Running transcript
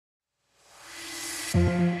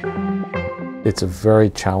It's a very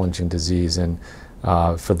challenging disease, and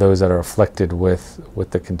for those that are afflicted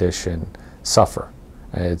with the condition, suffer.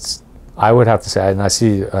 I would have to say, and I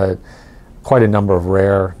see quite a number of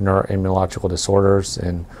rare neuroimmunological disorders,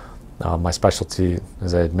 and my specialty,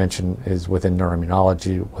 as I had mentioned, is within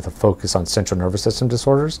neuroimmunology with a focus on central nervous system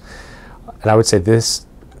disorders. And I would say this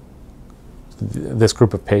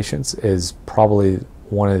group of patients is probably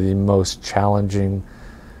one of the most challenging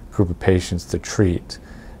group of patients to treat,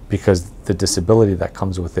 because the disability that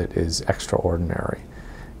comes with it is extraordinary.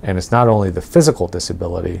 And it's not only the physical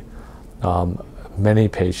disability. Many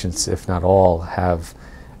patients, if not all, have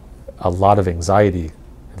a lot of anxiety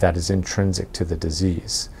that is intrinsic to the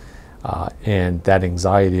disease. And that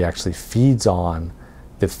anxiety actually feeds on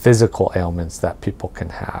the physical ailments that people can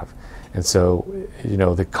have. And so,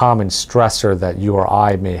 the common stressor that you or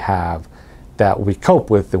I may have that we cope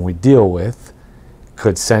with and we deal with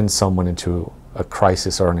could send someone into a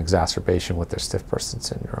crisis or an exacerbation with their stiff person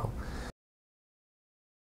syndrome.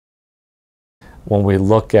 When we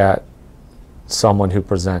look at someone who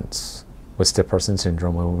presents with stiff person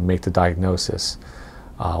syndrome, when we make the diagnosis,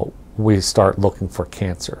 we start looking for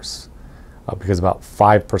cancers. Because about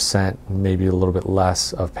 5%, maybe a little bit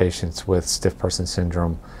less, of patients with stiff person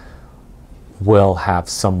syndrome will have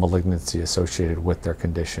some malignancy associated with their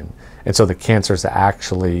condition. And so the cancer is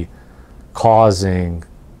actually causing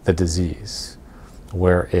the disease,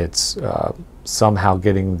 where it's somehow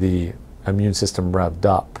getting the immune system revved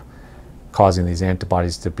up, causing these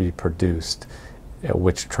antibodies to be produced,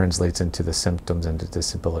 which translates into the symptoms and the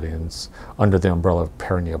disability, and it's under the umbrella of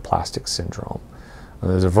perineoplastic syndrome.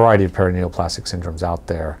 There's a variety of perineoplastic syndromes out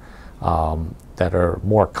there that are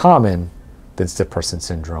more common than stiff person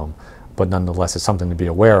syndrome, but nonetheless it's something to be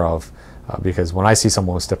aware of, because when I see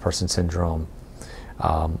someone with stiff person syndrome,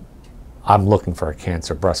 I'm looking for a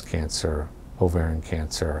cancer, breast cancer, ovarian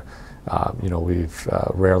cancer. We've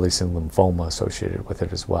rarely seen lymphoma associated with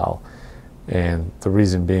it as well. And the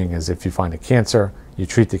reason being is, if you find a cancer, you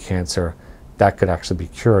treat the cancer, that could actually be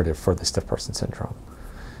curative for the stiff person syndrome.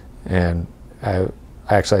 And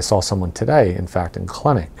I saw someone today, in fact, in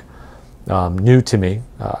clinic, new to me,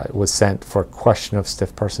 was sent for a question of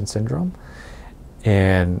stiff person syndrome.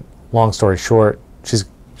 And long story short,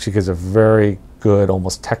 she gives a very good,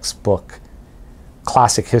 almost textbook,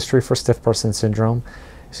 classic history for stiff person syndrome.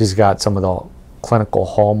 She's got some of the clinical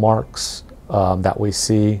hallmarks that we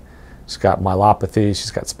see. She's got myelopathy,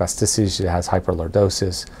 she's got spasticity, she has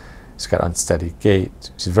hyperlordosis, she's got unsteady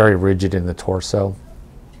gait, she's very rigid in the torso.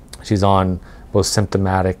 She's on both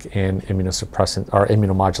symptomatic and immunosuppressant or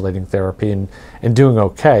immunomodulating therapy and doing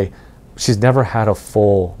okay. She's never had a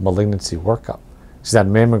full malignancy workup. She's had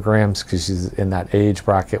mammograms because she's in that age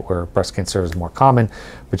bracket where breast cancer is more common,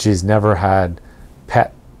 but she's never had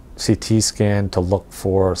PET CT scan to look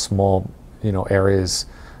for small areas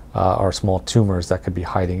or small tumors that could be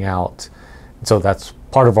hiding out. And so that's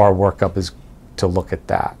part of our workup, is to look at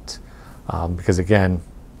that. Because again,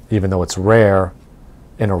 even though it's rare,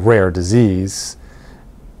 in a rare disease,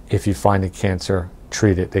 if you find a cancer,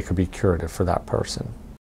 treat it, it could be curative for that person.